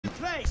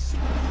base.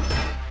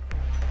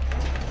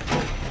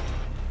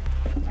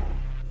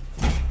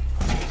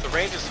 The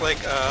range is like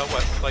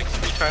what, like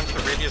 3 times the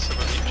radius of a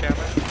beach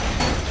jammer?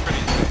 It's pretty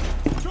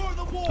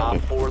insane.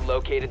 Op 4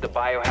 located the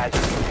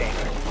biohazard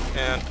container.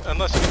 And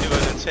unless you do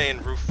an insane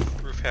roof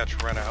hatch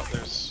run out,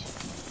 there's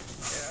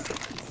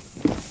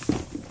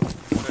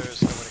no way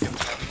to get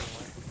the hatch.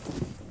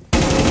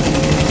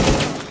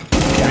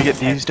 Can we get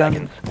these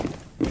done?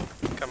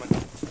 Coming.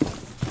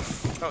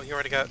 Oh, you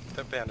already got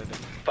that banded in.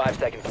 5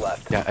 seconds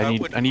left. Yeah, I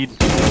need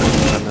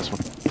on this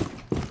one.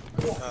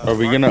 Are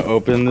we gonna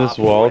open this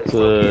wall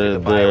to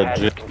the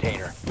gym?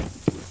 Container.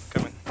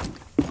 Coming.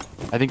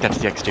 I think that's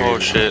the exterior. Oh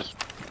shit.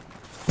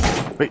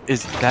 Wait,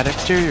 is that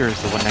exterior or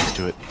is the one next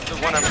to it? The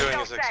one I'm doing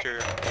is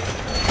exterior.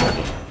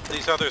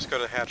 These others go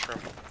to the hatch room.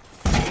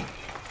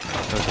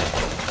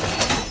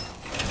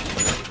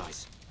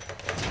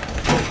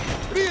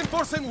 Okay.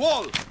 Reinforcing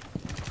wall.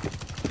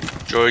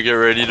 Joey, get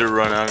ready to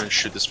run out and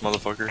shoot this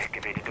motherfucker.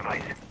 Activated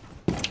device.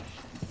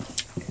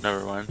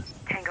 Never mind.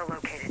 Tango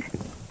located.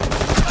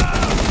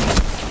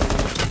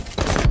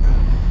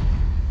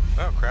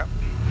 Oh crap.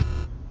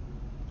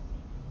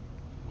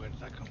 Where did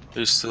that come from?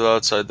 He's still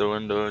outside the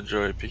window,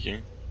 Joey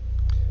peeking.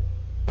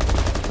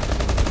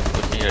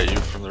 Looking at you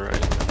from the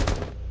right.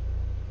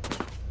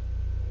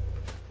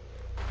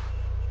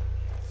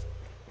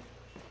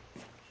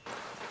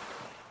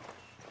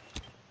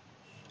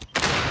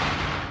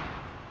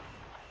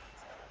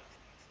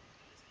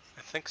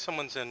 I think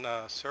someone's in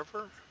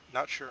server?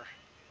 Not sure.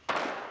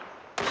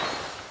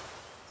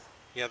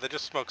 Yeah, they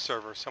just smoked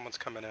server. Someone's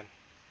coming in.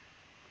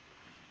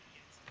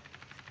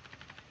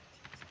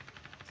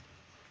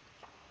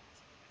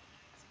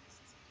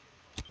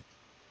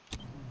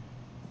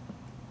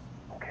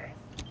 Okay.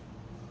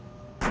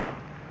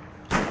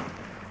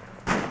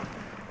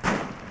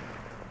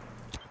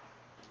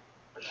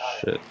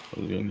 Shit, I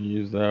was gonna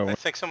use that I one.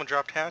 think someone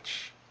dropped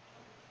hatch.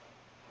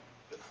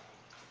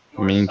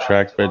 Mean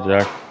track by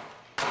Jack.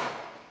 It's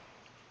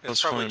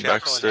That's probably coming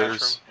Jackal in hatch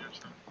backstairs.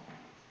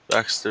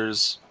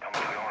 Backstairs.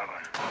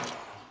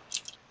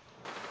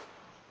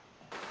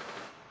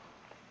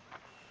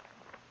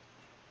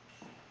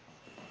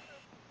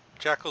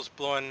 Jackal's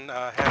blowing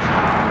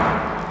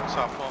hatch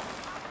softball.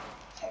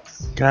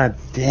 God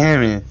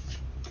damn it.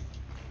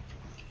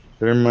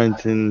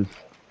 Thermite in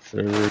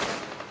server.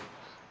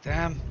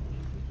 Damn.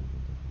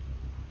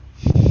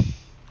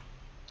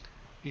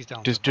 He's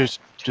down. Just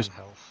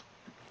health.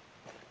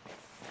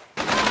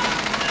 Op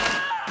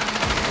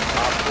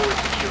 4 is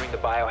securing the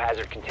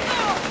biohazard container.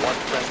 One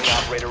friendly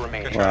operator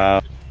remaining.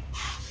 Wow.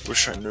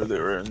 Wish I knew they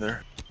were in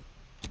there.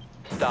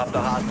 Stop the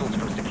hostiles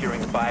from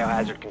securing the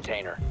biohazard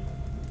container.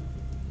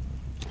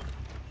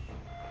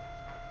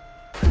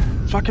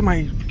 Fuck am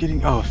I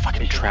getting? Oh,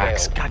 fucking Mission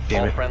tracks. failed. God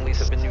damn All it. friendlies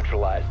have been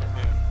neutralized.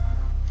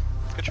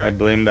 Good I try.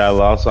 blame that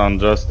loss on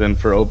Justin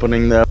for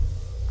opening that.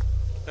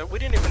 We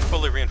didn't even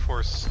fully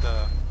reinforce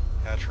the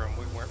hatch room.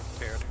 We weren't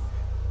prepared.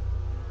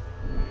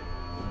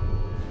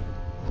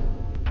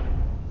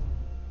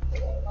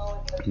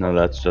 No,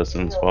 that's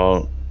Justin's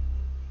fault.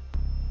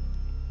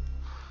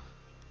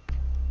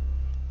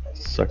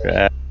 Sucker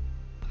ass.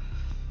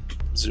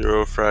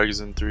 0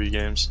 frags in 3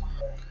 games.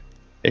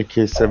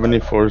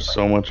 AK-74 is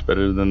so much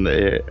better than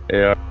the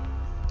AR.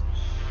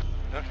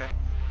 Okay.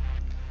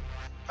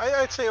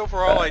 I'd say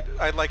overall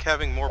I like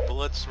having more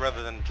bullets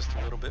rather than just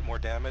a little bit more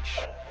damage.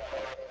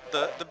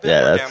 The bit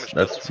Yeah, more that's- damage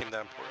that's- doesn't seem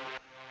that important.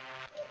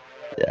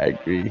 Yeah, I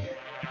agree.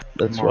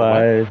 That's More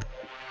why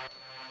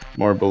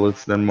more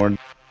bullets than more.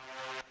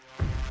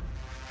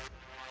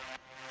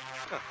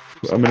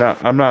 I mean,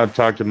 I'm not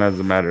talking as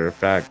a matter of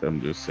fact.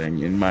 I'm just saying,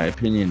 in my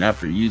opinion,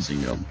 after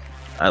using them,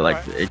 I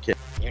like the AK.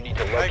 You need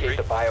to I agree. locate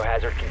the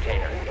biohazard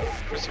container.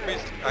 For some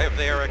reason, I have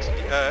the ARX.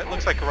 It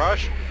looks like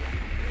garage.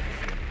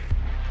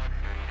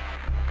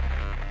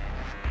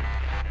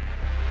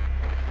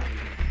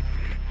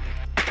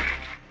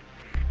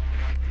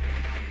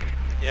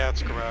 Yeah,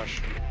 it's garage.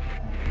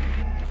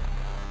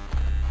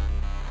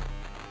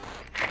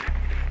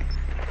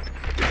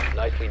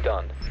 Nicely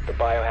done. The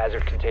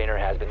biohazard container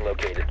has been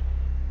located.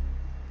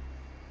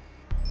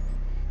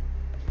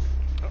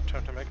 Oh,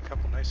 time to make a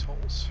couple nice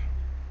holes.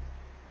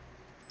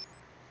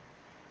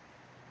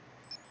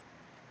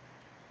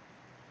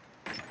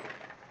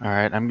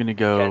 Alright, I'm gonna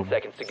go 10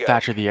 seconds to go.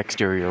 thatcher the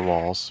exterior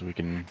walls so we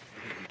can...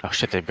 Oh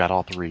shit, they've got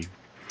all 3.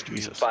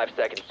 Jesus. 5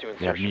 seconds to Yeah,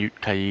 insertion.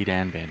 Mute, Kaid,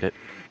 and Bandit.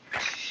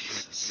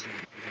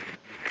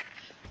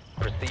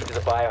 Proceed to the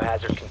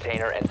biohazard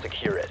container and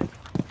secure it.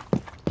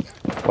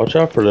 Watch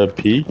out for that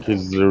peak,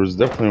 because there was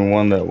definitely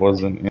one that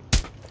wasn't in.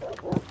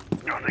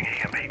 Tossing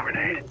EMP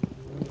grenade.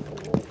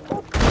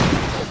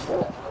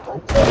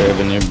 Yeah,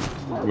 then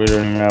we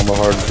don't even have a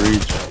hard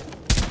breach.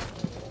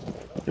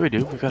 Yeah, we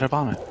do. We've got a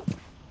bomb it.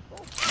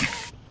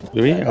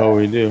 Do we? Oh,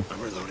 we do.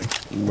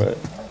 But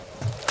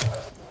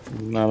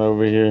he's not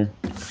over here.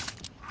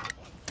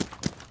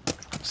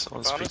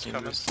 Someone's Bomb is peeking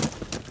coming. this.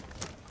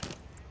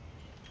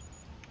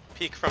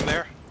 Peek from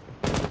there.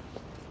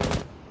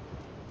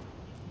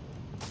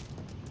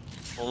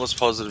 Almost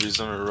positive he's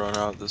gonna run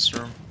out this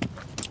room.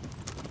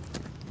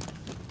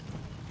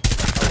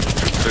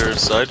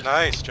 upstairs side.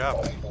 Nice job.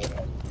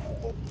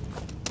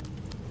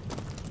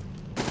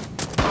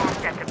 All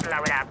set to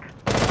blow it up.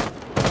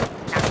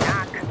 Knock,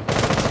 knock.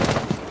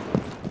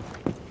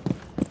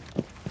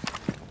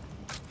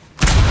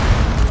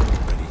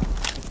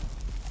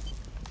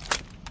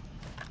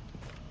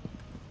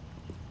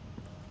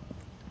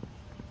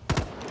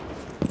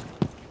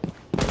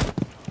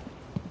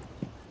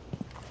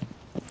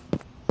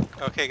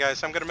 Okay,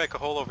 guys, I'm gonna make a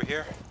hole over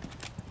here.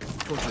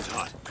 Water's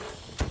hot.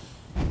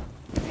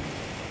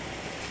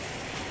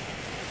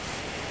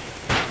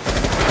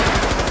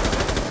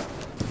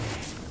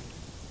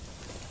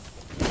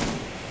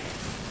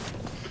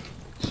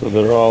 So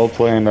they're all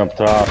playing up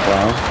top,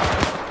 huh?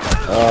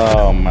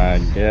 Oh my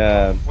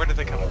god. Where did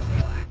they come from?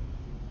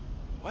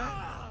 What?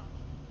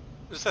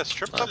 Does that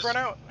strip club run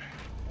out?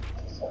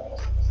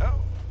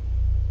 Oh.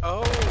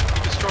 Oh,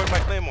 he destroyed my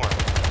claymore.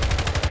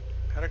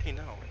 How did he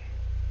know?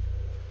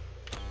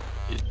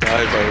 He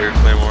died by your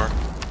claymore.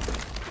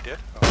 He did?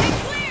 Oh.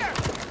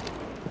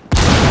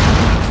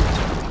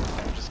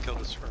 I just killed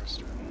us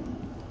first.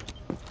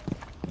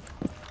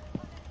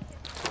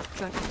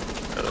 Got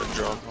a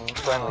drone.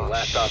 Friendly,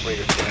 last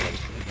operator standing.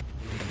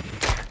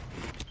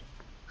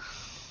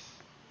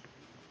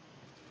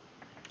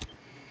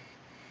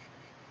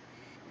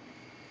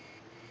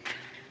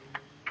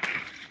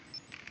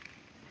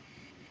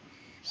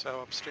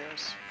 So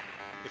upstairs.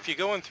 If you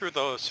go in through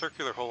the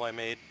circular hole I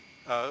made,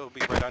 it'll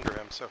be right under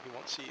him, so he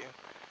won't see you.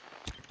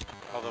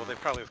 Although they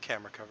probably have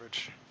camera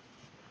coverage.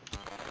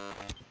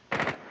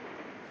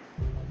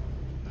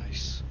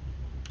 Nice.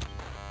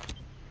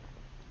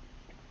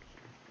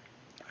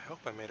 I hope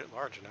I made it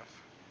large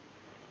enough.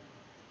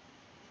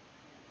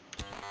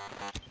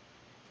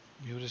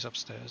 Mute is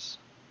upstairs.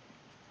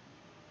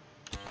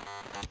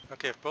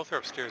 Okay, if both are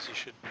upstairs, you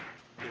should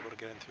be able to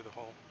get in through the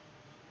hole.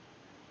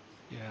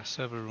 Yeah,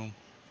 server room.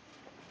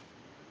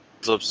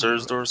 Is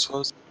upstairs doors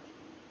closed?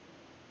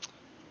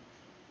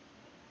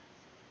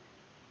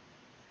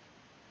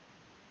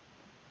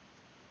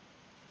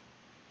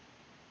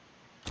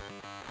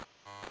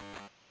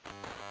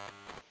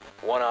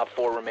 One op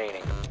 4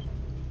 remaining.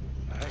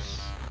 Nice.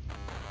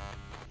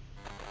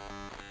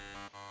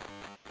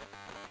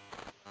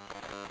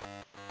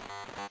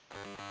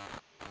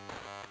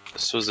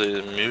 This was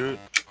a mute.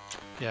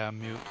 Yeah,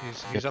 mute.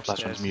 He's Yep, last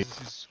upstairs. one's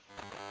mute.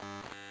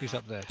 He's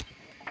up there.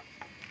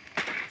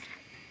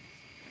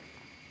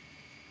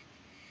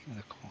 In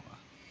the corner.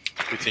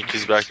 You think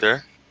he's back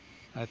there?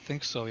 I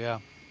think so, yeah.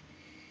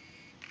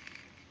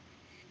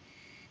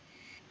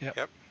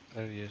 Yep.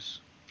 There he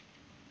is.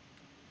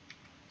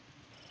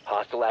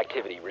 Hostile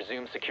activity.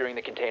 Resume securing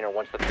the container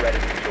once the threat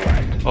is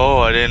neutralized. Oh,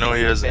 I didn't know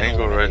he has an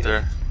angle right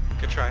there.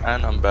 Good try.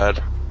 And I'm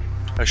bad.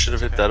 I should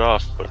have hit that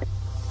off, but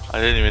I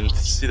didn't even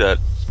see that.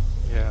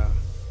 Yeah.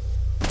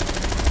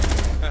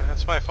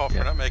 That's my fault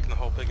for not making the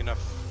hole big enough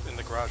in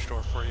the garage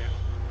door for you.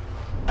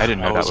 I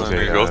didn't know I that was wasn't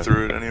gonna a. go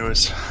through it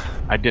anyways.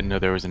 I didn't know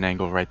there was an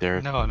angle right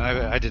there. No,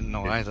 I didn't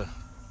know either.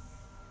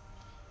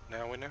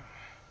 Now we know.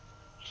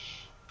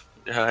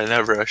 Yeah, I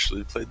never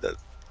actually played that.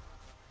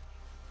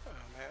 Oh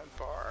man,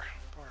 bar.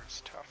 Bar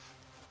is tough.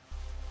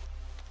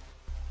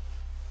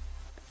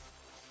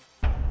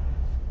 I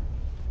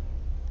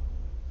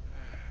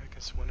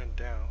guess when in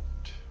doubt.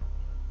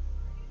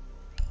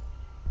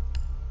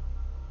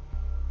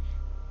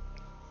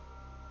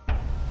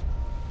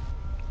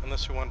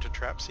 Unless we wanted to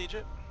trap siege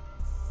it?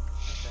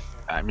 Okay,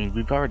 yeah. I mean,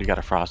 we've already got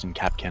a frost in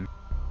Capkin.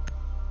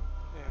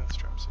 Yeah, let's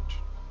trap siege.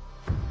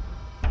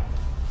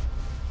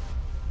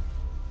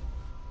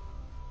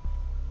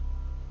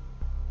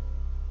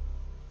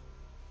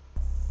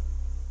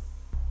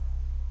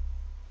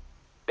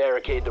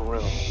 Barricade the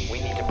room. We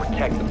need to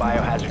protect the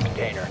biohazard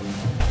container.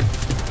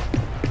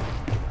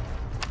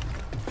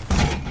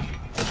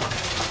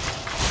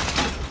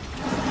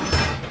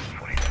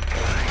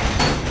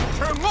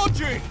 Turn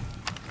launching!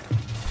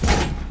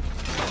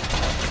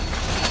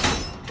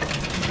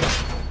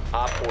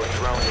 Op 4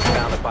 drone has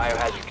found the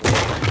biohazard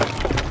container.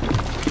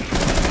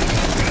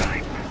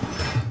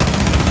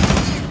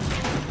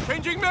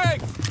 Changing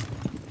mags!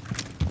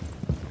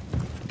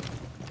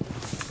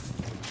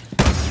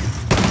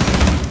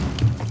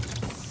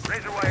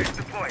 Razor wires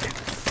deployed.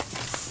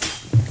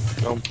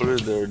 Don't put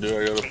it there, dude. I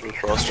gotta put a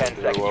frost 10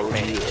 there. Why would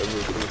seconds you ever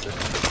put it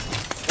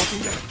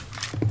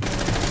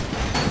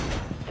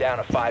there? Down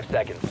to 5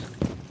 seconds.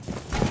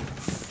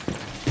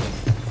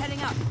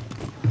 Heading up.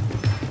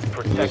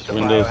 Protect This the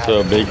window's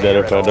so biohazard big that container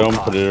if at I all don't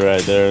costs. put it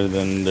right there,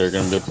 then they're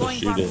gonna be able to Deploying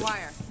shoot barbed it.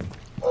 wire.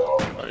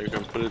 Oh, you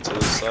can put it to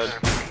the side.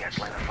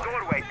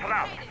 Doorway, pull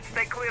out.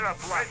 Stay clear up.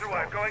 Razor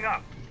wire going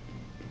up.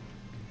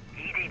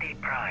 EDD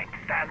primed.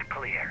 Stand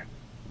clear.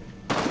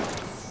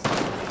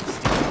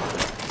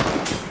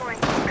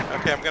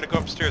 Okay, I'm gonna go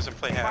upstairs and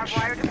play hatch.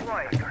 Barbed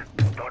wire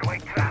deployed. Doorway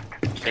trapped.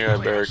 I think I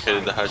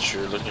barricaded the hatch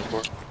you're looking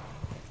for.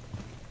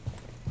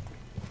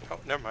 Oh,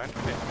 never mind.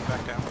 Okay, I'm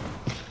back down.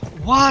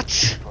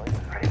 What?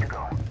 Ready to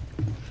go.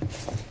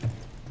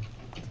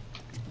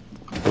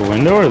 The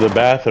window or the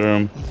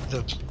bathroom?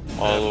 The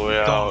All the way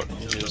Don't. out.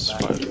 He was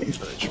 5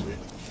 HP.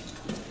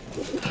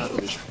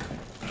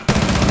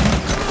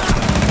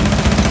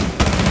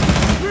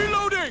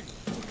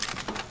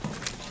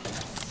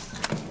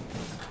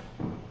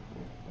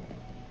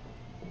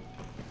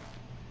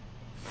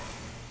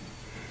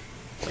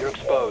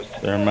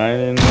 They're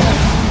mining.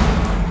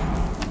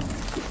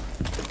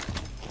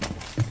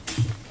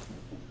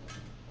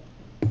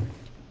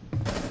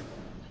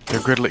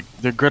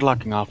 They're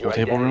gridlocking off the Your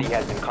table room. identity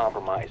has been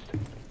compromised.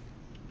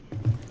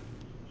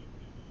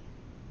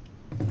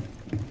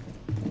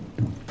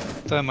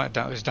 Thermite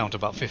down is down to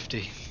about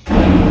 50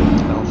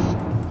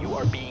 health. You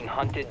are being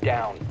hunted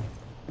down.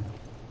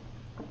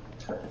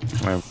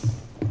 My-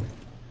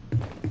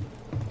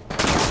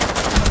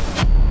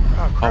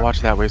 Oh, I'll crap. watch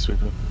that way,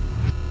 sweeper.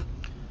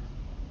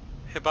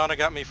 Hibana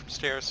got me from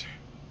stairs.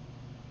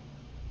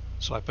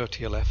 Swiper to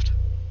your left.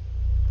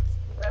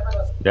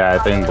 Yeah, I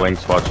think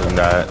Blink's watching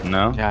that.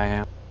 No? Yeah, I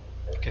am.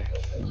 Okay.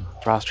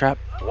 Frost trap.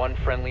 One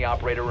friendly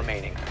operator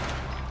remaining.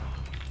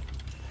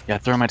 Yeah,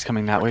 thermite's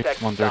coming that way.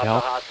 Protect and 1/3 stop the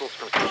health. hostiles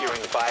from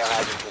securing the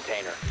biohazard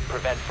container.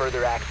 Prevent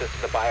further access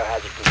to the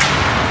biohazard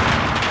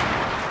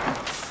container.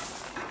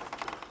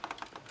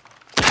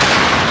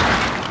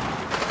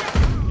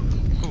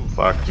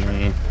 Fuck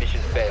me.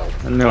 Mission failed.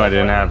 I knew I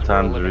didn't have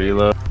time to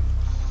reload.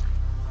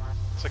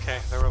 It's okay,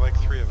 there were like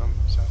 3 of them,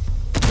 so.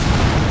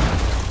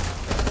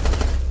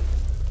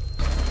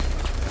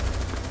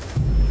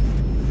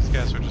 These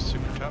guys are just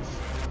super tough.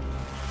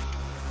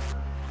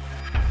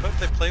 But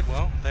they played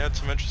well. They had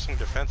some interesting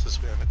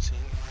defenses we haven't seen.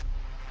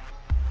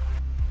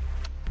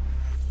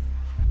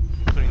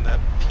 Including that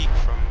peek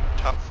from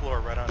top floor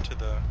right onto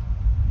the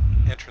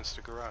entrance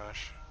to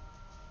garage.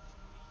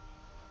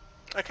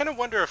 I kind of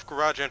wonder if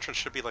garage entrance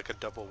should be like a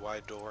double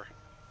wide door.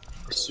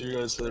 See you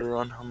guys later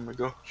on. I'm gonna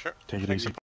go. Sure. Take it Thank easy. you.